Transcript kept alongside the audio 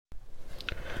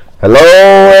Hello,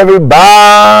 everybody.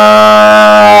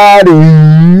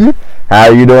 How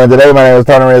are you doing today? My name is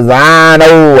Tony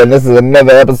Rizzano, and this is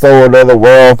another episode of the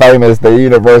world famous, the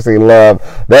University Love,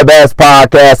 the best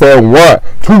podcast in 1,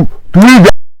 2, 3.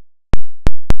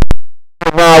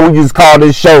 Now we just call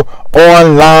this show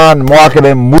Online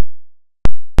Marketing.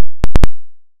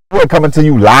 We're coming to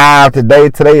you live today.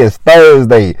 Today is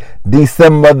Thursday,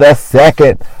 December the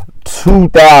 2nd,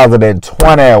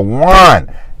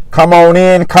 2021. Come on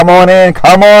in,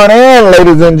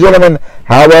 ladies and gentlemen.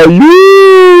 How are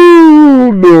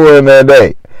you doing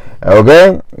today?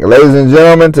 Okay, ladies and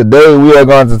gentlemen, today we are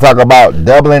going to talk about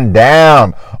doubling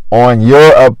down on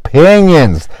your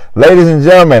opinions. Ladies and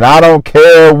gentlemen, I don't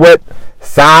care what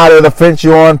side of the fence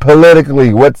you're on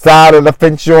politically, what side of the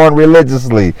fence you're on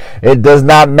religiously. It does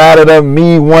not matter to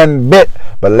me one bit.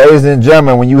 But ladies and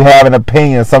gentlemen, when you have an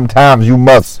opinion, sometimes you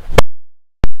must.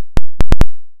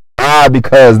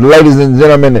 Because, ladies and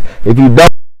gentlemen, if you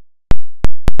don't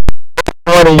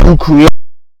want to, you create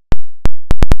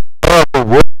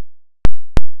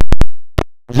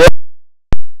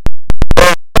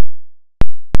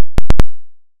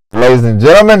ladies and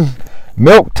gentlemen,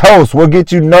 milk toast will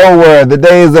get you nowhere. The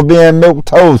days of being milk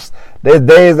toast, the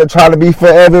days of trying to be for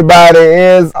everybody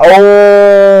is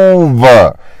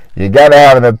over. You gotta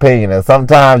have an opinion, and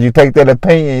sometimes you take that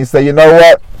opinion and you say, you know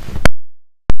what,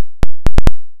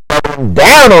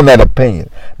 down on that opinion.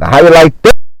 Now, how you like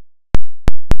that?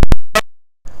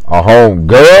 A home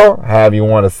girl, however you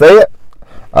want to say it.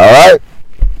 Alright?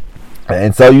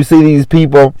 And so you see these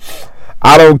people,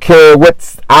 I don't care.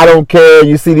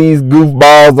 You see these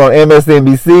goofballs on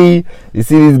MSNBC, you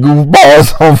see these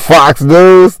goofballs on Fox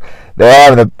News, they're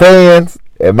having opinions.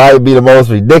 It might be the most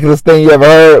ridiculous thing you ever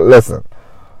heard. Listen,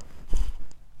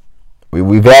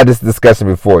 we've had this discussion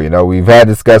before, we've had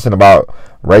discussion about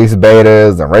race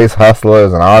baiters and race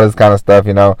hustlers and all this kind of stuff,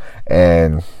 and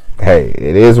hey,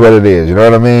 it is what it is, you know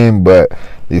what I mean? But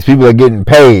these people are getting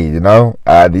paid,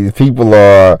 these people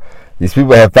have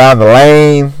found the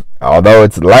lane, although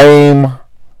it's lame,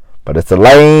 but it's a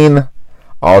lane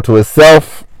all to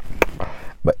itself.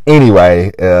 But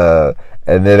anyway, and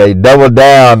then they double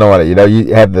down on it,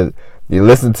 you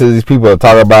listen to these people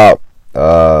talk about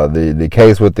the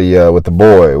case with the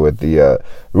boy with the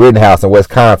Rittenhouse in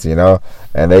Wisconsin,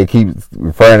 and they keep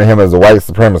referring to him as a white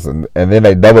supremacist, and then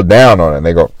they double down on it and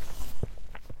they go,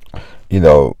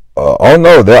 oh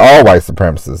no, they're all white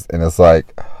supremacists. And it's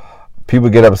like, people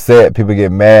get upset, people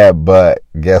get mad, but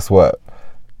guess what?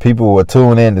 People will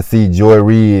tune in to see Joy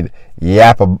Reid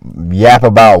yap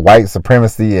about white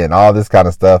supremacy and all this kind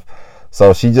of stuff.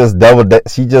 So she just double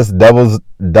downs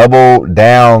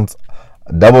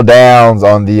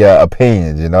on the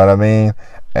opinions, you know what I mean?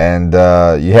 And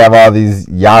you have all these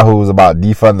yahoos about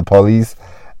defund the police,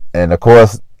 and of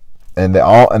course, in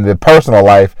the personal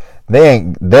life, they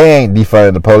ain't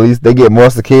defunding the police. They get more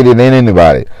security than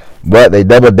anybody, but they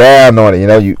double down on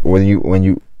it.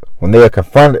 When they are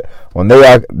confronted,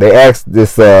 they asked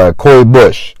this Cori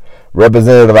Bush,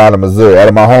 representative out of Missouri, out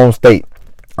of my home state.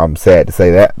 I'm sad to say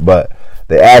that, but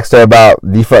they asked her about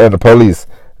defunding the police.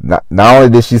 Not only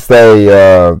did she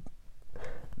say,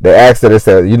 they asked her, they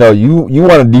said, you want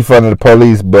to defund the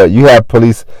police, but you have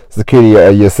police security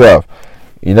yourself.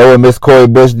 You know what Miss Cori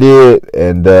Bush did,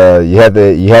 and you have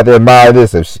to admire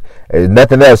this. If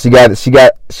nothing else, she got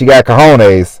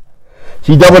cojones.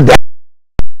 She doubled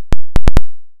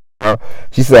down.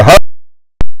 She said, "Her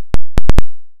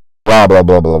blah blah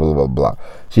blah blah blah blah blah."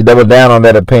 She doubled down on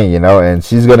that opinion, and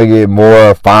she's gonna get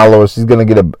more followers. She's gonna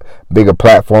get a bigger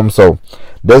platform. So,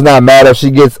 does not matter if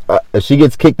she gets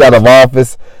kicked out of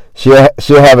office. She'll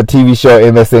have a TV show at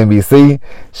MSNBC.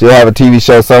 She'll have a TV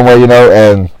show somewhere,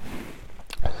 and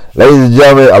ladies and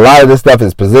gentlemen, a lot of this stuff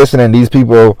is positioning. These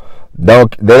people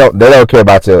don't care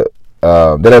about your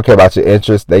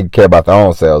interests. They care about their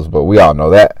own selves, but we all know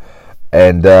that.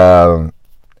 And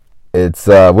it's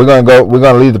we're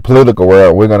gonna leave the political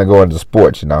world. We're gonna go into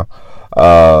sports,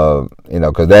 because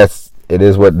it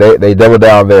is what they double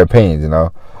down on their opinions,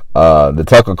 the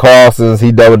Tucker Carlsons,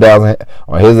 he doubled down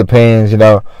on his opinions,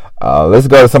 let's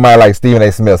go to somebody like Stephen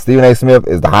A. Smith. Stephen A. Smith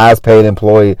is the highest paid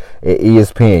employee at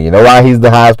ESPN. You know why he's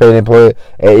the highest paid employee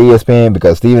at ESPN?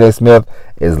 Because Stephen A. Smith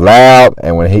is loud,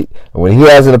 and when he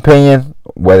has an opinion,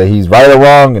 whether he's right or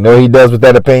wrong, what he does with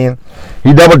that opinion?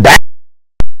 He double down.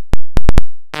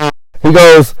 He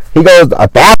goes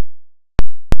 1,000.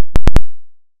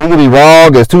 He could be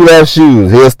wrong as two left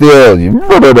shoes. He'll still him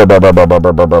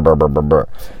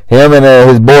and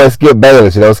his boy Skip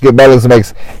Bayless. Skip Bayless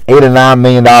makes $8 or $9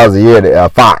 million a year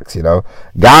at Fox.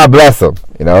 God bless him.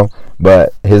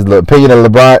 But his opinion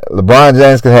of LeBron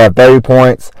James can have 30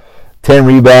 points, 10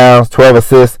 rebounds, 12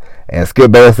 assists, and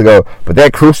Skip Bayless to go. But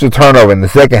that crucial turnover in the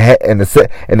third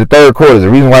quarter is the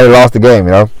reason why they lost the game.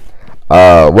 You know,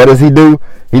 what does he do?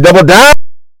 He doubled down.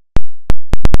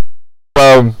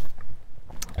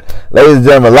 Ladies and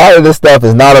gentlemen, a lot of this stuff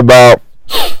is not about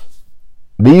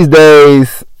these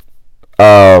days.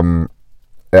 A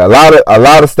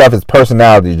lot of stuff is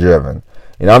personality driven.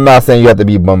 You know, I'm not saying you have to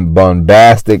be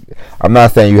bombastic. I'm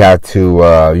not saying you have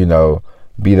to,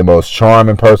 be the most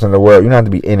charming person in the world. You don't have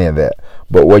to be any of that.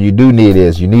 But what you do need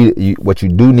is you need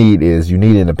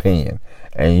an opinion,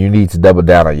 and you need to double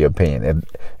down on your opinion.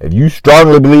 If you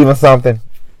strongly believe in something,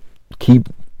 keep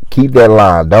that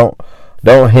line. Don't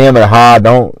hem and haw.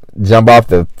 Don't jump off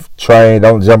the train.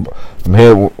 Don't jump from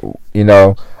here. You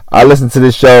know, I listened to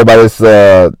this show by this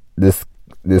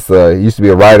used to be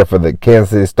a writer for the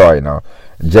Kansas City Star, you know,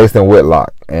 Jason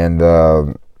Whitlock, and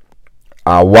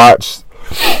I watched.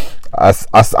 I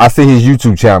see his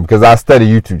YouTube channel because I study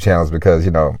YouTube channels because,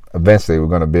 you know, eventually we're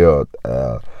gonna build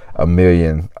 $1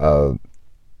 million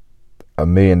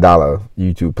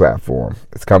YouTube platform.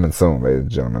 It's coming soon, ladies and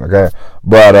gentlemen. Okay,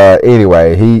 but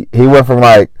anyway, he went from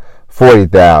like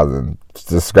 40,000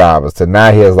 subscribers to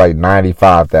now he has like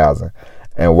 95,000.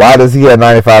 And why does he have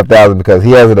 95,000? Because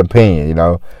he has an opinion. You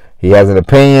know, he has an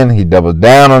opinion. He doubles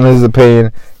down on his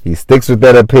opinion. He sticks with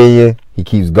that opinion. He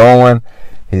keeps going.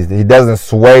 He doesn't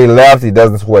sway left. He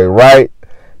doesn't sway right.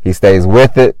 He stays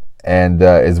with it, and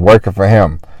it's working for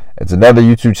him. It's another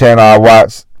YouTube channel I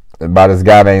watch by this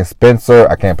guy named Spencer.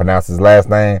 I can't pronounce his last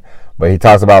name, but he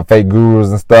talks about fake gurus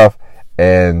and stuff.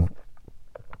 And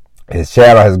his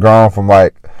channel has grown from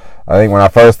like, I think when I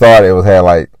first started, it had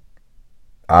like,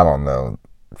 I don't know,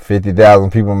 50,000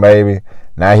 people maybe.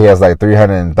 Now he has like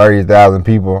 330,000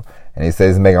 people, and he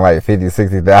says he's making like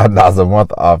 $50,000-$60,000 a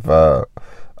month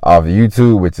off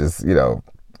YouTube, which is, you know,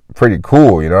 pretty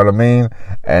cool. You know what I mean?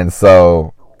 And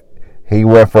so he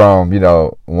went from, you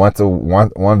know, one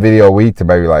video a week to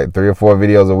maybe like 3 or 4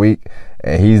 videos a week,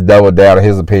 and he's doubled down on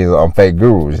his opinions on fake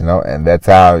gurus. You know, and that's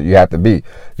how you have to be.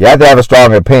 You have to have a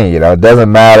strong opinion. You know, it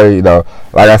doesn't matter. You know,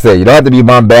 like I said, you don't have to be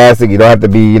bombastic. You don't have to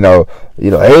be, hey,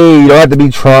 you don't have to be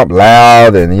Trump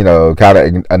loud and, you know, kind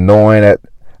of annoying at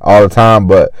all the time,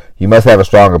 but you must have a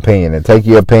strong opinion and take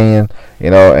your opinion, you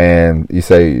know, and you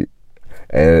say,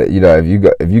 and, you know,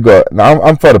 if you go, now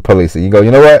I'm for the police, and you go,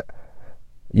 you know what,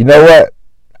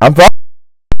 I'm for,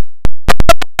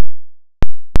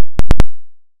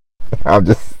 I'm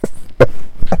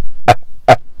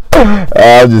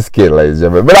just kidding, ladies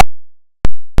and gentlemen,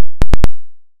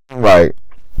 but like,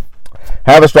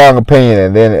 have a strong opinion,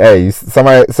 and then, hey,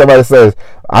 somebody says,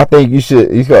 I think you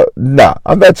should, you go, nah,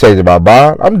 I'm not changing my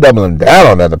mind. I'm doubling down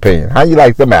on that opinion. How you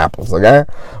like them apples, okay?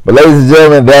 But ladies and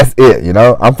gentlemen, that's it, you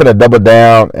know. I'm finna double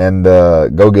down and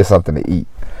go get something to eat.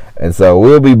 And so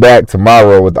we'll be back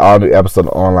tomorrow with the all-new episode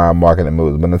of Online Marketing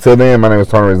Moves. But until then, my name is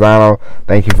Tony Rizzano.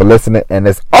 Thank you for listening, and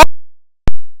it's all.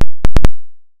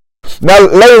 Now,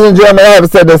 ladies and gentlemen, I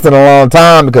haven't said this in a long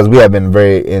time because we have been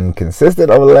very inconsistent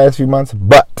over the last few months,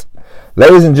 but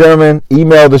ladies and gentlemen,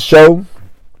 email the show,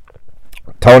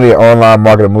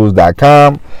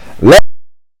 Tony@onlinemarketingmoves.com. Let's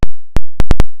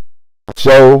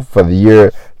show for the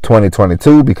year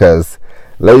 2022 because,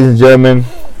 ladies and gentlemen,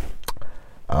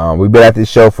 we've been at this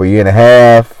show for a year and a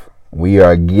half. We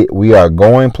are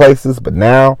going places, but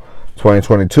now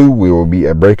 2022 we will be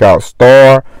a breakout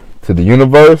star to the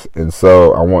universe, and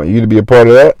so I want you to be a part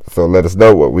of that. So let us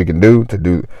know what we can do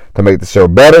to make the show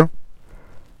better.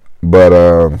 But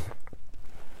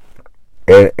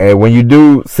and when you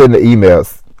do send the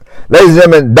emails, ladies and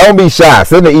gentlemen, don't be shy.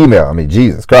 Send the email. I mean,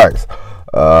 Jesus Christ.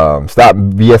 Stop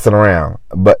BSing around.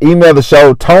 But email the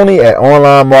show,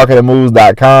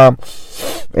 Tony@onlinemarketingmoves.com.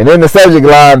 And in the subject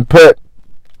line, put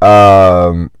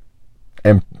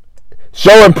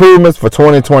show improvements for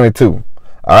 2022.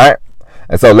 All right?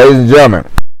 And so, ladies and gentlemen,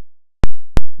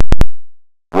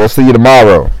 we'll see you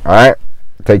tomorrow. All right?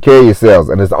 Take care of yourselves.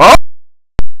 And it's all.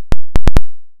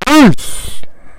 Peace.